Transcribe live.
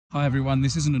Hi everyone,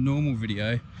 this isn't a normal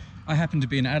video. I happen to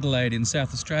be in Adelaide in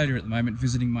South Australia at the moment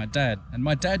visiting my dad. And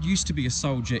my dad used to be a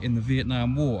soldier in the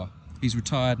Vietnam War. He's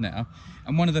retired now.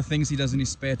 And one of the things he does in his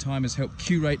spare time is help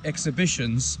curate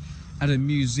exhibitions at a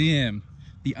museum,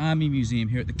 the Army Museum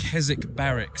here at the Keswick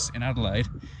Barracks in Adelaide.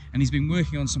 And he's been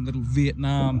working on some little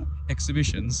Vietnam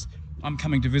exhibitions. I'm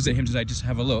coming to visit him today just to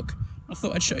have a look. I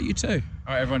thought I'd show you too.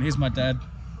 All right everyone, here's my dad.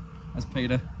 That's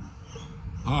Peter.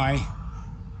 Hi.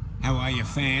 How are you,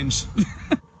 fans?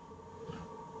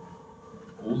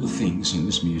 All the things in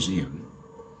this museum,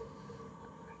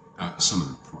 some of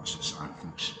the priceless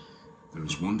artifacts. There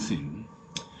is one thing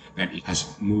that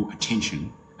has more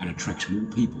attention and attracts more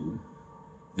people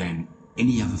than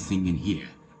any other thing in here,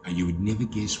 and you would never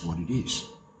guess what it is.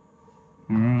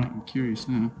 All right, I'm curious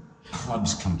now.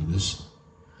 Clubs come to this.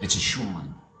 It's a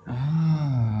shrine.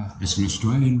 Ah. It's an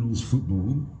Australian rules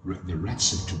football. The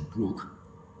Rats of Tobruk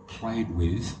played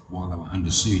with while they were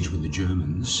under siege with the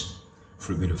Germans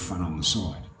for a bit of fun on the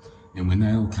side. And when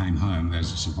they all came home, those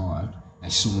that survived, they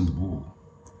signed the ball.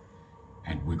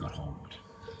 And we got hold of it.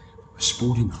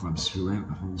 Sporting clubs throughout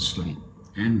the whole state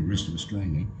and the rest of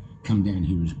Australia come down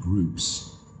here as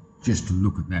groups just to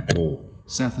look at that ball.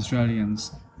 South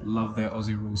Australians love their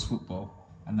Aussie rules football,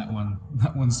 and that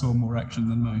one saw more action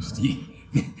than most.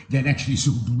 Yeah, that actually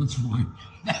saw bullets flying.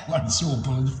 That one saw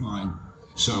bullets flying.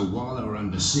 So while they were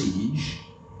under siege,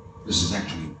 this is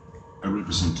actually a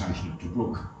representation of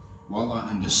Tobruk. While they were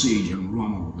under siege and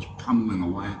Rommel was pummeling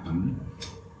away at them,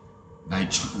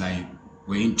 they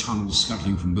were in tunnels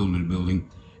scuttling from building to building,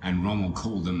 and Rommel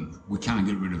called them, "We can't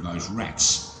get rid of those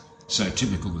rats." So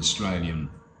typical Australian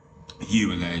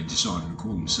humour, they decided to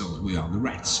call themselves, "We are the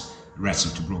Rats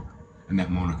of Tobruk." And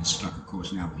that moniker stuck, of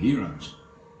course, now the heroes.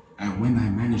 And when they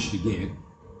managed to get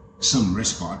some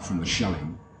respite from the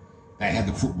shelling, they had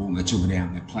the football and they took it out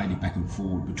and they played it back and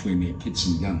forward between their pits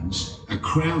and guns. And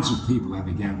crowds of people had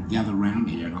to gather around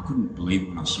here, and I couldn't believe it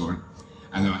when I saw it.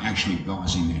 And there were actually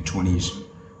guys in their 20s,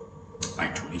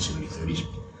 late 20s, early 30s.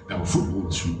 They were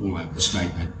footballers from all over the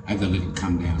state. They had their little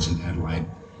come-downs in Adelaide,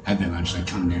 had their lunch, they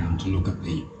come down to look at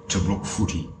the Tobruk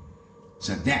footy.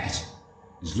 So that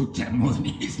is looked at more than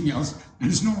anything else, and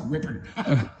it's not a weapon.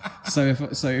 So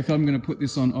if I'm going to put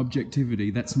this on Objectivity,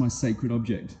 that's my sacred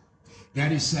object.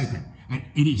 That is sacred, and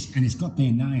it is, and it's got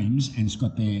their names, and it's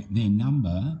got their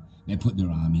number. They put their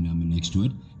army number next to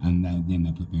it, and then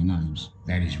they put their names.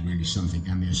 That is really something,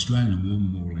 and the Australian War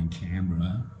Memorial in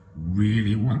Canberra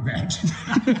really want that.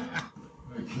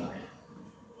 Okay.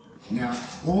 Now,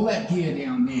 all that gear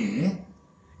down there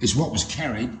is what was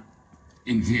carried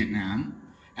in Vietnam,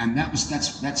 and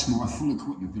that's my full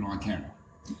equipment that I carry.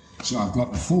 So I've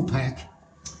got the full pack,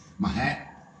 my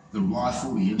hat, the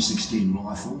rifle, the M16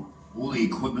 rifle, all the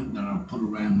equipment that I put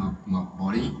around my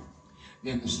body.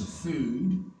 Then there's the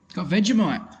food. Got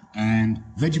Vegemite. And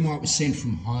Vegemite was sent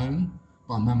from home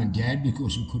by Mum and Dad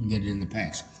because we couldn't get it in the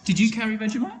packs. Did you carry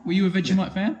Vegemite? Were you a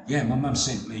Vegemite fan? Yeah, my mum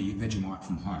sent me Vegemite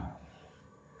from home.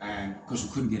 And because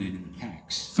we couldn't get it in the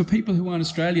packs. For people who aren't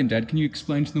Australian, Dad, can you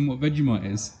explain to them what Vegemite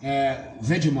is?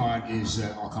 Vegemite is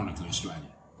iconically Australian.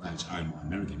 Well, it's owned by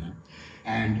America now.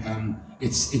 And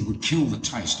it would kill the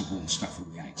taste of all the stuff that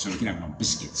we ate. So we can have it on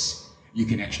biscuits. You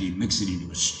can actually mix it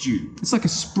into a stew. It's like a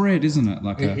spread, isn't it?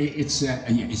 It's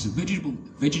a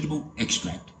vegetable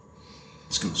extract.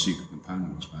 It's got a secret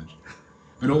component, I suppose.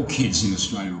 But all kids in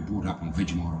Australia were brought up on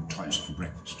Vegemite on toast for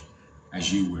breakfast,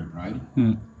 as you were, Brady.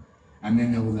 Hmm. And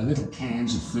then there were the little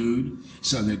cans of food.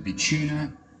 So there'd be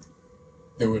tuna,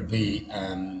 there would be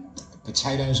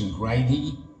potatoes and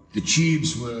gravy. The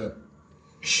tubes were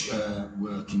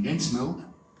condensed milk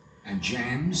and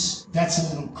jams. That's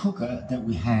a little cooker that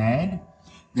we had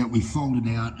that we folded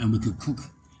out, and we could cook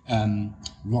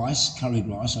rice, curried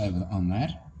rice over on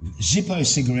that. Zippo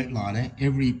cigarette lighter.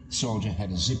 Every soldier had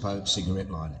a Zippo cigarette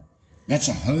lighter. That's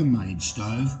a homemade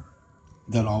stove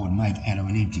that I would make out of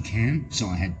an empty can. So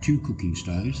I had 2 cooking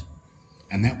stoves,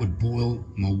 and that would boil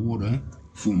my water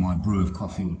for my brew of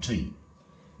coffee or tea.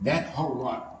 That whole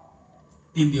lot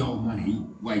in the old money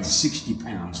weighed 60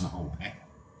 pounds, the whole pack.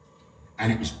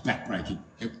 And it was backbreaking,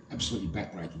 absolutely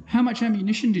backbreaking. How much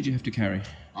ammunition did you have to carry?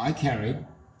 I carried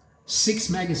 6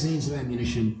 magazines of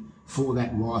ammunition for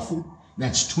that rifle.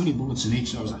 That's 20 bullets in each,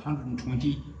 so it was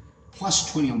 120,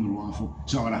 plus 20 on the rifle,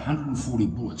 so I had 140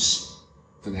 bullets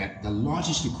for that. The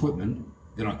lightest equipment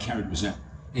that I carried was that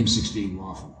M16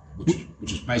 rifle,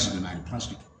 which is basically made of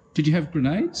plastic. Did you have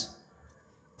grenades?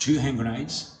 2 hand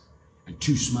grenades and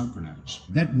 2 smoke grenades.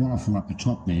 That rifle up the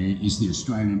top there is the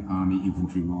Australian Army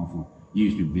infantry rifle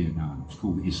used in Vietnam. It's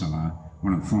called the SLR,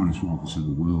 one of the finest rifles in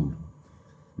the world.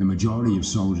 The majority of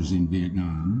soldiers in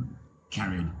Vietnam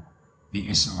carried the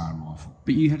SLR rifle.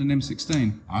 But you had an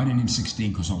M16. I had an M16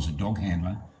 because I was a dog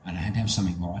handler and I had to have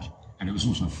something light, and it was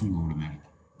also fully automatic.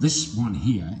 This one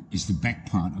here is the back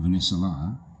part of an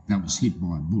SLR that was hit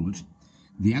by a bullet.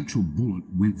 The actual bullet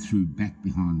went through back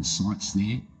behind the sights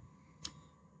there.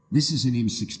 This is an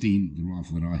M16, the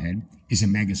rifle that I had, is a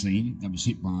magazine that was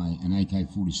hit by an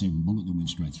AK-47 bullet that went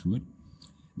straight through it.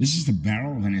 This is the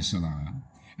barrel of an SLR,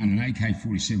 and an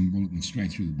AK-47 bullet went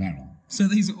straight through the barrel. So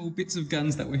these are all bits of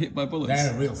guns that were hit by bullets?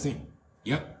 They're a real thing.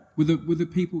 Yep. Were the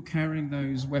people carrying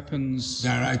those weapons...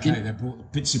 They're okay. They brought the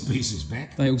bits and pieces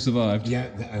back. They all survived? Yeah,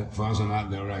 as far as I know,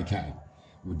 they were okay.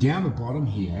 Well, down the bottom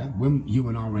here, when you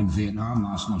and I were in Vietnam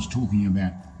last, and I was talking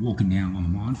about walking down on the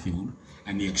minefield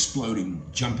and the exploding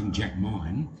jumping jack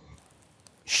mine,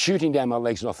 shooting down my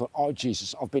legs, and I thought, oh,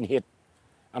 Jesus, I've been hit,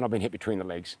 and I've been hit between the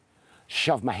legs.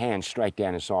 Shoved my hand straight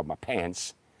down inside my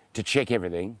pants to check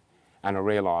everything, and I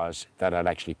realised that I'd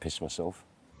actually pissed myself.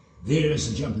 There is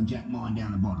the jumping jack mine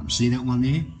down the bottom. See that one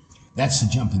there? That's the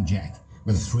jumping jack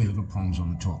with the 3 little prongs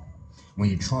on the top. When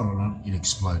you trod on it, it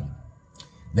exploded.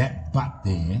 That butt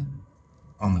there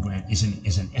on the ground is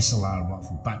an SLR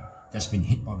rifle butt that's been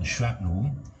hit by the shrapnel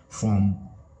from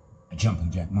a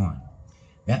jumping jack mine.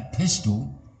 That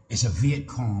pistol is a Viet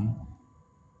Cong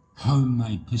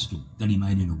homemade pistol that he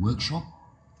made in a workshop.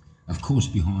 Of course,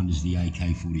 behind is the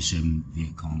AK-47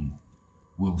 Viet Cong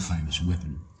world famous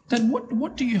weapon. Dad,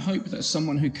 what do you hope that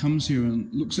someone who comes here and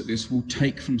looks at this will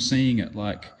take from seeing it?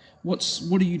 Like, what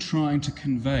are you trying to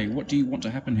convey? What do you want to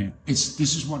happen here? This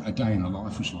is what a day in the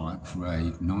life was like for a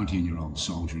 19-year-old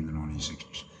soldier in the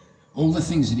 1960s. All the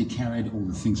things that he carried, all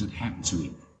the things that happened to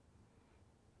him.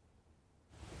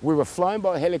 We were flown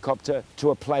by a helicopter to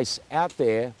a place out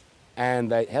there,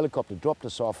 and the helicopter dropped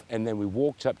us off, and then we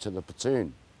walked up to the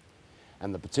platoon.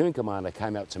 And the platoon commander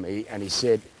came up to me and he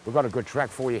said, "We've got a good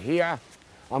track for you here.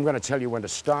 I'm going to tell you when to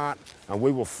start, and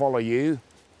we will follow you."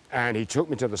 And he took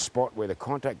me to the spot where the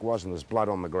contact was, and there's blood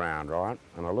on the ground, right?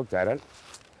 And I looked at it,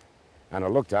 and I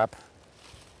looked up,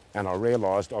 and I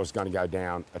realised I was going to go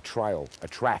down a trail, a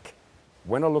track.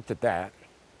 When I looked at that,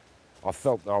 I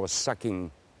felt that I was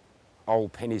sucking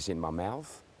old pennies in my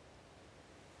mouth.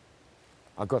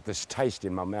 I got this taste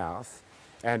in my mouth,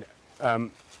 and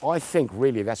I think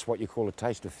really that's what you call a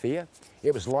taste of fear.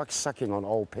 It was like sucking on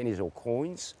old pennies or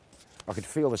coins. I could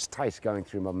feel this taste going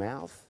through my mouth.